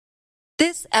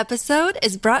This episode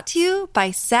is brought to you by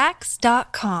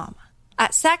Sax.com.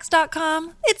 At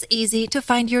Sax.com, it's easy to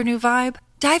find your new vibe.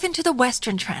 Dive into the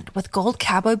Western trend with gold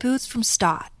cowboy boots from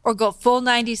Stott, or go full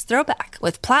 90s throwback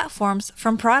with platforms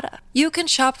from Prada. You can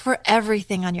shop for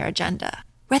everything on your agenda,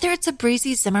 whether it's a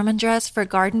breezy Zimmermann dress for a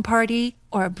garden party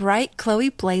or a bright Chloe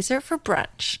blazer for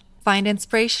brunch. Find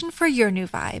inspiration for your new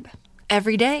vibe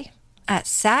every day at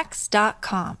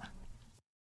Sax.com.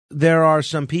 There are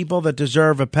some people that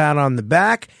deserve a pat on the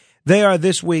back. They are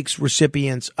this week's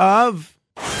recipients of...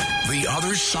 The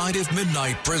Other Side of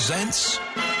Midnight presents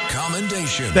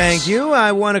Commendations. Thank you.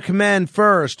 I want to commend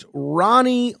first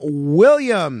Ronnie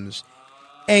Williams,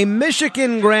 a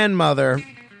Michigan grandmother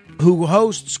who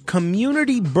hosts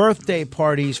community birthday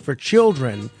parties for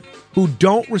children who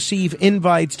don't receive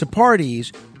invites to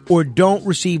parties or don't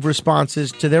receive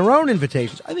responses to their own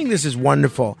invitations. I think this is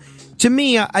wonderful. To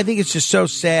me, I think it's just so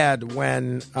sad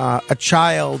when a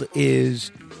child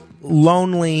is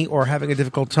lonely or having a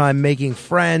difficult time making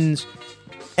friends.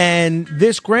 And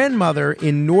this grandmother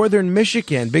in northern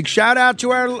Michigan, big shout out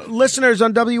to our listeners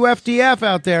on WFDF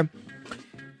out there.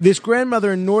 This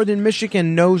grandmother in northern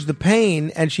Michigan knows the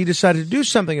pain, and she decided to do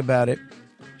something about it.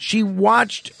 She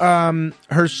watched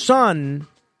her son,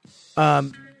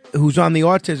 who's on the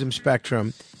autism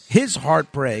spectrum, his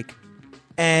heartbreak,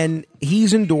 and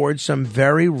he's endured some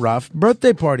very rough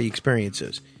birthday party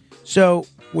experiences. So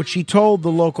what she told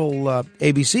the local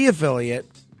ABC affiliate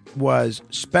was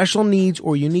special needs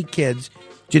or unique kids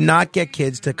do not get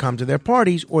kids to come to their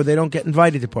parties, or they don't get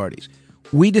invited to parties.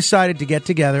 We decided to get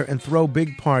together and throw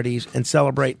big parties and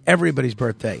celebrate everybody's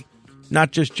birthday.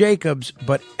 Not just Jacob's,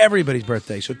 but everybody's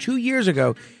birthday. So 2 years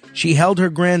ago, she held her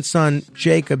grandson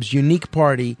Jacob's unique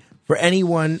party for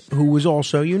anyone who was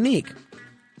also unique.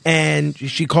 And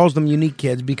she calls them unique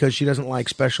kids because she doesn't like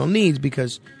special needs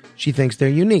because she thinks they're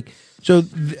unique. So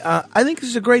I think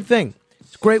this is a great thing.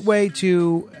 It's a great way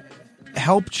to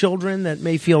help children that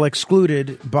may feel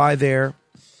excluded by their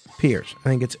peers. I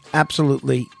think it's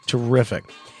absolutely terrific.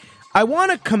 I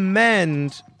want to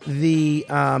commend the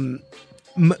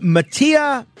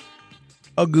Mattia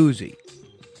Aguzzi,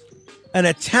 an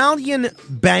Italian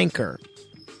banker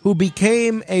who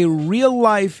became a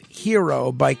real-life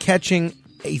hero by catching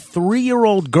a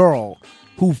 3-year-old girl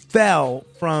who fell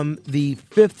from the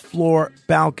 5th floor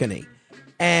balcony.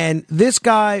 And this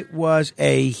guy was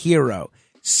a hero,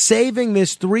 saving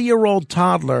this 3-year-old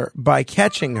toddler by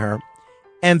catching her.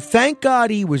 And thank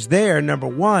God he was there, number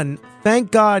one.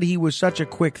 Thank God he was such a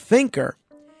quick thinker.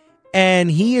 And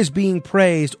he is being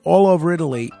praised all over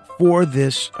Italy for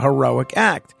this heroic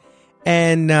act.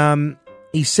 And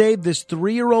he saved this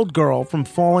 3-year-old girl from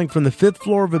falling from the 5th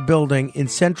floor of a building in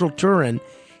central Turin.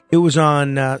 It was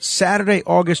on Saturday,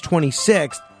 August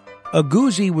 26th.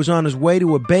 Aguzzi was on his way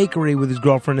to a bakery with his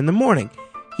girlfriend in the morning.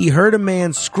 He heard a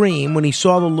man scream when he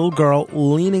saw the little girl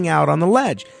leaning out on the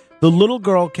ledge. The little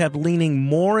girl kept leaning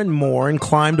more and more and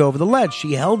climbed over the ledge.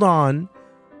 She held on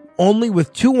only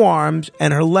with 2 arms,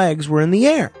 and her legs were in the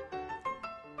air.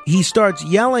 He starts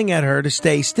yelling at her to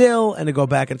stay still and to go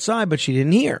back inside, but she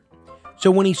didn't hear.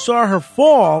 So when he saw her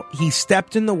fall, he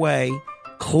stepped in the way,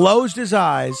 closed his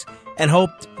eyes, and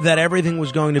hoped that everything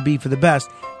was going to be for the best.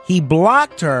 He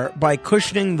blocked her by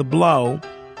cushioning the blow,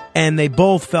 and they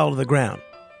both fell to the ground.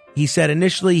 He said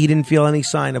initially he didn't feel any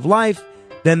sign of life.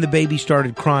 Then the baby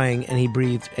started crying, and he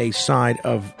breathed a sigh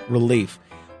of relief.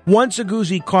 Once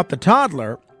Aguzzi caught the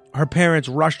toddler, her parents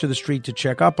rushed to the street to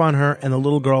check up on her, and the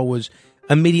little girl was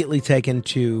immediately taken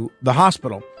to the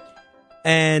hospital.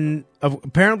 And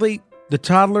apparently the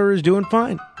toddler is doing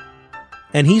fine,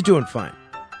 and he's doing fine.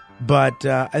 But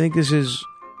I think this is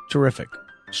terrific.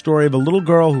 Story of a little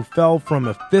girl who fell from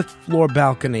a 5th floor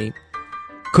balcony.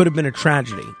 Could have been a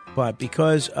tragedy, but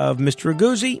because of Mr.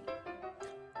 Aguzzi,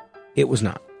 it was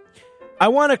not. I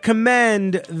want to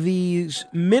commend these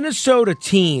Minnesota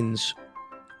teens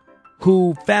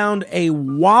who found a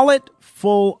wallet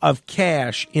full of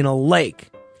cash in a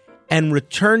lake and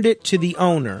returned it to the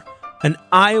owner, an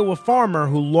Iowa farmer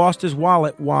who lost his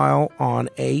wallet while on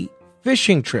a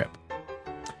fishing trip.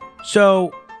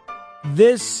 So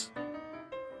these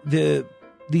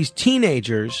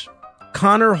teenagers,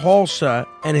 Connor Halsa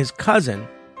and his cousin,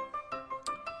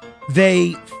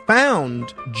 they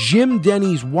found Jim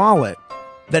Denny's wallet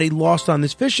that he lost on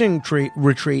this fishing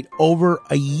retreat over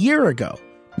a year ago.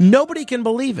 Nobody can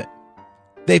believe it.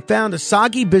 They found a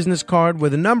soggy business card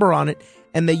with a number on it,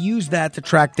 and they used that to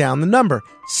track down the number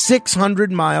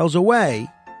 600 miles away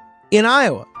in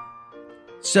Iowa.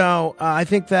 So I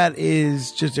think that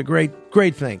is just a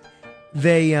great thing.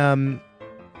 They,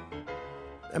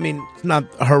 it's not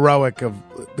heroic of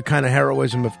the kind of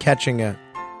heroism of catching a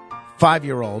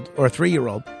 5-year-old or a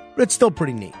 3-year-old, but it's still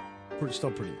pretty neat.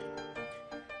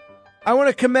 I want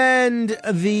to commend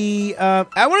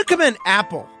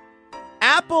Apple.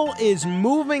 Apple is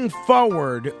moving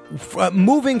forward,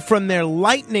 moving from their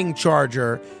Lightning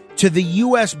charger to the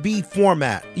USB-C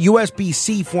format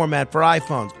for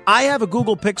iPhones. I have a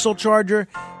Google Pixel charger,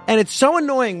 and it's so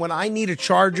annoying when I need a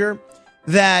charger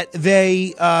that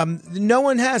no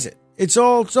one has it. It's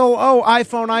all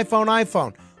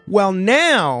iPhone. Well,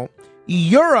 now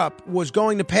Europe was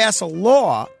going to pass a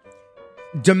law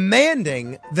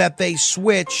demanding that they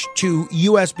switch to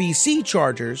USB-C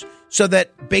chargers so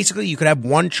that basically you could have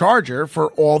one charger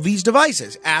for all these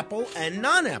devices, Apple and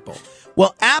non-Apple.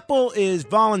 Well, Apple is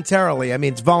voluntarily,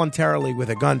 it's voluntarily with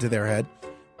a gun to their head,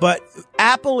 but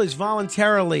Apple is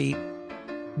voluntarily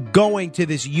going to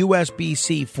this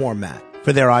USB-C format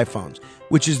for their iPhones,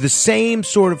 which is the same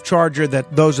sort of charger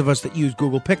that those of us that use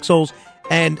Google Pixels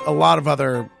and a lot of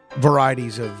other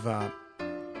varieties of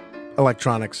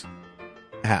electronics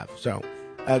have. So,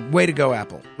 way to go,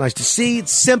 Apple. Nice to see.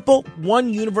 It's simple.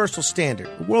 One universal standard.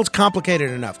 The world's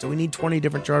complicated enough. Do we need 20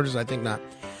 different chargers? I think not.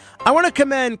 I want to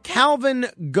commend Calvin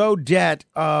Godet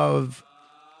of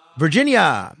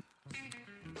Virginia.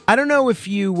 I don't know if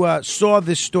you saw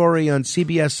this story on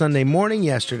CBS Sunday Morning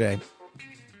yesterday,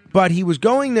 but he was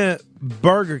going to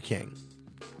Burger King,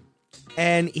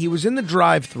 and he was in the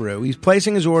drive-thru. He's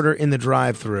placing his order in the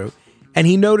drive-thru, and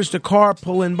he noticed a car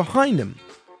pull in behind him.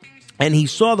 And he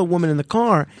saw the woman in the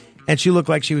car, and she looked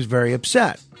like she was very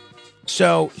upset.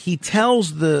 So he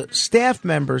tells the staff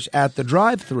members at the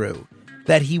drive-thru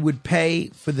that he would pay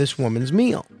for this woman's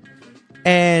meal.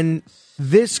 And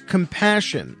this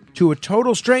compassion to a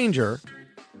total stranger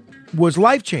was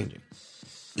life-changing.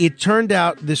 It turned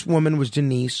out this woman was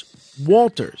Denise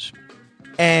Walters,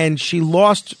 and she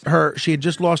had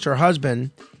just lost her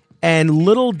husband, and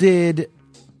little did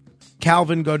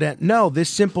Calvin Godet know this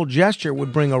simple gesture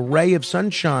would bring a ray of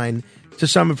sunshine to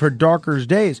some of her darker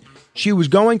days. She was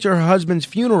going to her husband's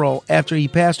funeral after he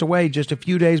passed away just a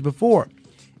few days before.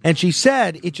 And she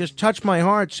said, it just touched my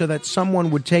heart so that someone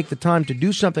would take the time to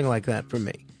do something like that for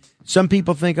me. Some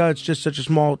people think, oh, it's just such a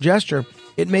small gesture.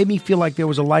 It made me feel like there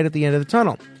was a light at the end of the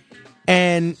tunnel.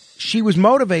 And she was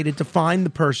motivated to find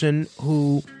the person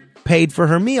who paid for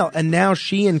her meal. And now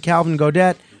she and Calvin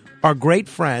Godet are great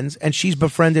friends, and she's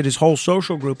befriended his whole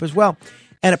social group as well.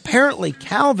 And apparently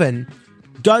Calvin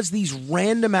does these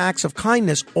random acts of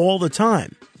kindness all the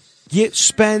time.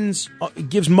 Gives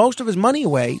most of his money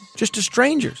away just to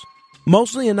strangers,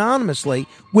 mostly anonymously,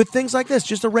 with things like this,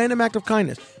 just a random act of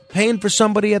kindness, paying for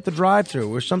somebody at the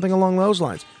drive-thru or something along those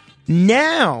lines.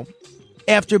 Now,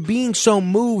 after being so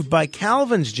moved by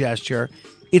Calvin's gesture,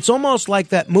 it's almost like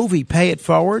that movie, Pay It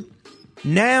Forward.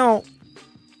 Now,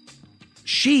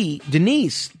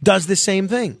 Denise, does the same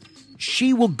thing.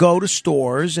 She will go to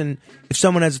stores, and if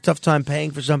someone has a tough time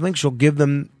paying for something, she'll give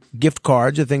them gift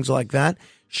cards or things like that.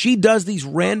 She does these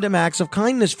random acts of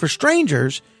kindness for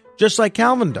strangers, just like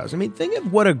Calvin does. Think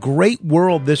of what a great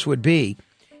world this would be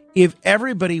if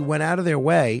everybody went out of their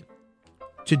way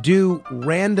to do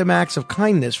random acts of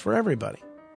kindness for everybody.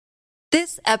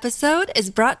 This episode is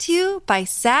brought to you by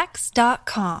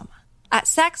Sax.com. At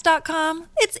Sax.com,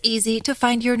 it's easy to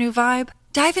find your new vibe.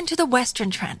 Dive into the Western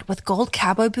trend with gold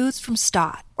cowboy boots from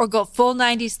Stott, or go full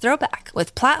 90s throwback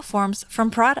with platforms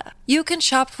from Prada. You can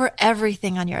shop for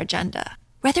everything on your agenda,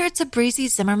 whether it's a breezy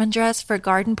Zimmermann dress for a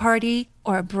garden party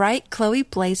or a bright Chloe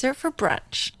blazer for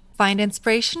brunch. Find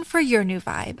inspiration for your new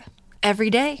vibe every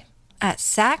day at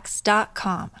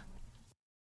Sax.com.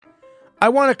 I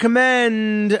want to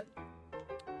commend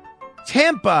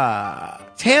Tampa.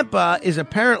 Tampa is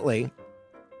apparently,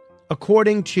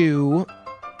 according to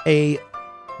a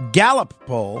Gallup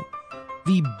poll,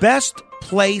 the best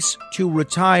place to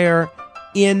retire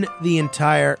in the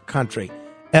entire country.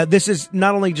 This is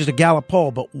not only just a Gallup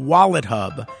poll, but Wallet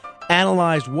Hub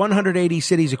analyzed 180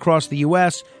 cities across the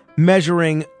U.S.,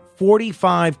 measuring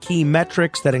 45 key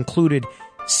metrics that included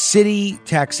city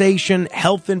taxation,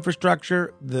 health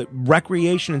infrastructure, the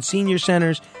recreation and senior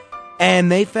centers,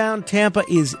 and they found Tampa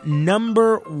is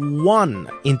number one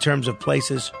in terms of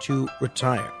places to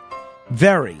retire.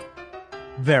 Very,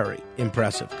 very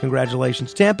impressive.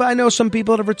 Congratulations, Tampa. I know some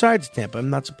people that have retired to Tampa. I'm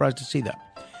not surprised to see that.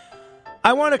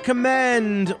 I want to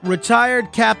commend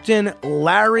retired Captain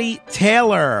Larry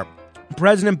Taylor.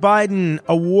 President Biden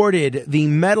awarded the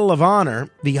Medal of Honor,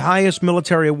 the highest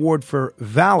military award for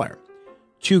valor,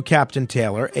 to Captain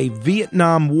Taylor, a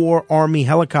Vietnam War Army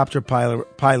helicopter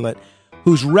pilot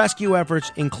whose rescue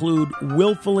efforts include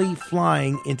willfully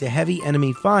flying into heavy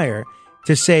enemy fire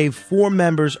to save 4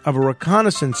 members of a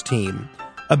reconnaissance team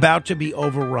about to be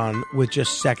overrun with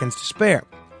just seconds to spare.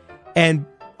 And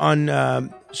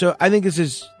so I think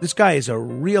this guy is a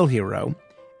real hero.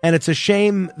 And it's a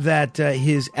shame that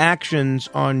his actions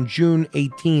on June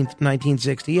 18th,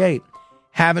 1968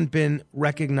 haven't been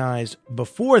recognized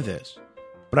before this.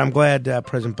 But I'm glad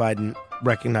President Biden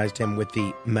recognized him with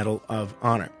the Medal of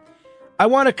Honor. I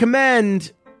want to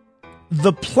commend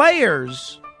the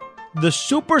players, the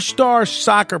superstar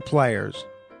soccer players,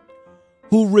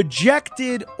 who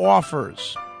rejected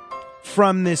offers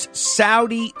from this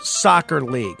Saudi soccer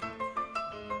league.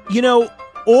 You know,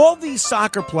 all these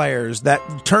soccer players that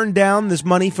turned down this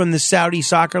money from the Saudi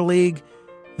soccer league,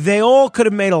 they all could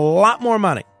have made a lot more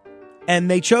money, and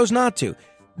they chose not to.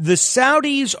 The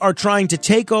Saudis are trying to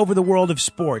take over the world of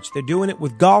sports. They're doing it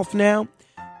with golf now.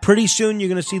 Pretty soon you're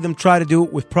going to see them try to do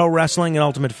it with pro wrestling and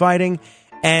ultimate fighting.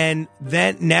 And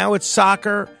then now it's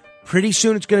soccer. Pretty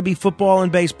soon it's going to be football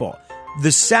and baseball. The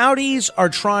Saudis are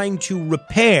trying to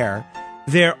repair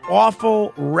their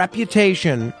awful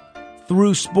reputation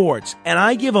through sports. And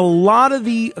I give a lot of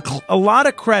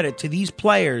credit to these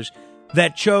players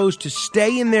that chose to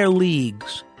stay in their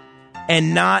leagues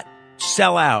and not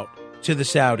sell out to the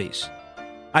Saudis.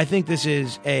 I think this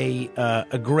is a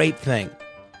great thing.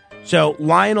 So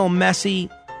Lionel Messi,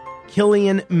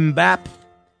 Kylian Mbappe,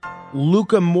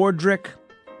 Luka Modric,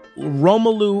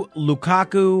 Romelu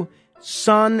Lukaku,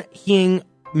 Son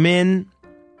Heung-min,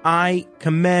 I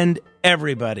commend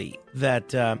everybody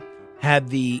that had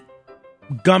the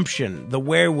gumption, the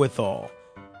wherewithal,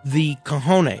 the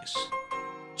cojones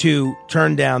to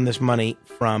turn down this money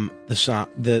from the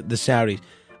Saudis.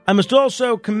 I must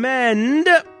also commend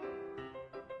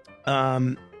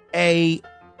a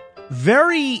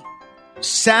very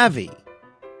savvy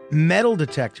metal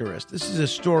detectorist. This is a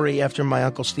story after my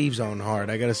Uncle Steve's own heart.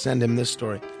 I got to send him this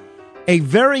story. A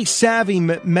very savvy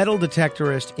metal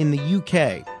detectorist in the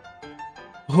UK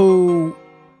who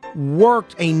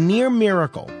worked a near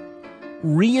miracle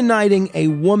reuniting a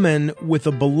woman with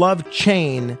a beloved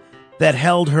chain that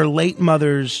held her late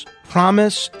mother's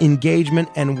promise, engagement,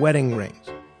 and wedding rings.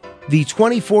 The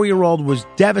 24-year-old was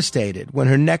devastated when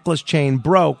her necklace chain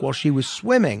broke while she was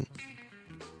swimming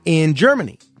in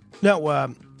Germany.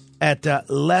 At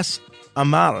Les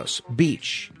Amaros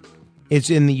Beach.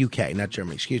 It's in the UK, not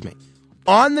Germany, excuse me.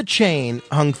 On the chain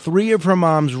hung 3 of her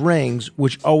mom's rings,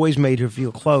 which always made her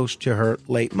feel close to her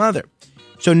late mother.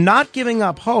 So not giving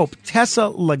up hope, Tessa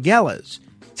Lagelas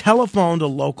telephoned a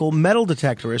local metal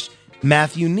detectorist,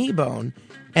 Matthew Kneebone,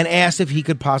 and asked if he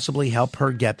could possibly help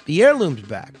her get the heirlooms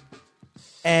back.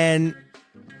 And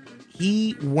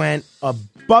he went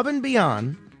above and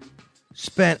beyond,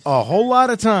 spent a whole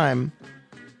lot of time,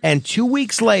 and 2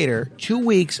 weeks later, 2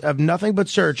 weeks of nothing but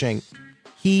searching,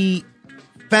 he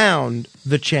found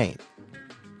the chain.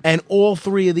 And all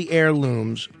 3 of the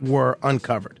heirlooms were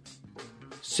uncovered.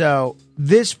 So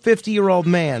this 50-year-old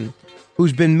man,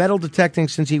 who's been metal detecting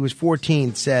since he was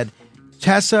 14, said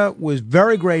Tessa was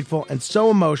very grateful and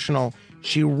so emotional,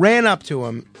 she ran up to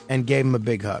him and gave him a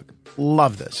big hug.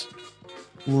 Love this.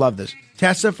 Love this.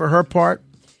 Tessa, for her part,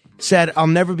 said, I'll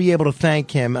never be able to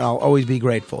thank him, and I'll always be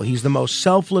grateful. He's the most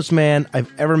selfless man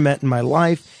I've ever met in my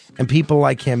life, and people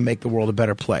like him make the world a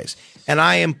better place. And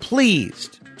I am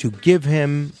pleased to give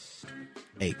him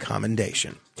a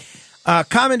commendation.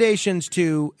 Commendations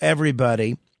to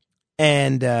everybody.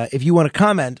 And if you want to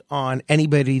comment on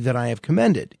anybody that I have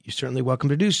commended, you're certainly welcome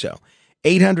to do so.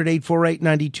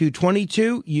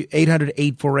 800-848-9222,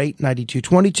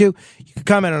 800-848-9222. You can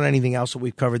comment on anything else that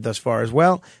we've covered thus far as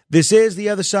well. This is The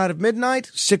Other Side of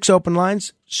Midnight. 6 open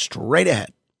lines straight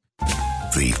ahead.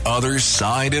 The Other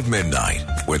Side of Midnight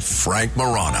with Frank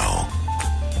Morano.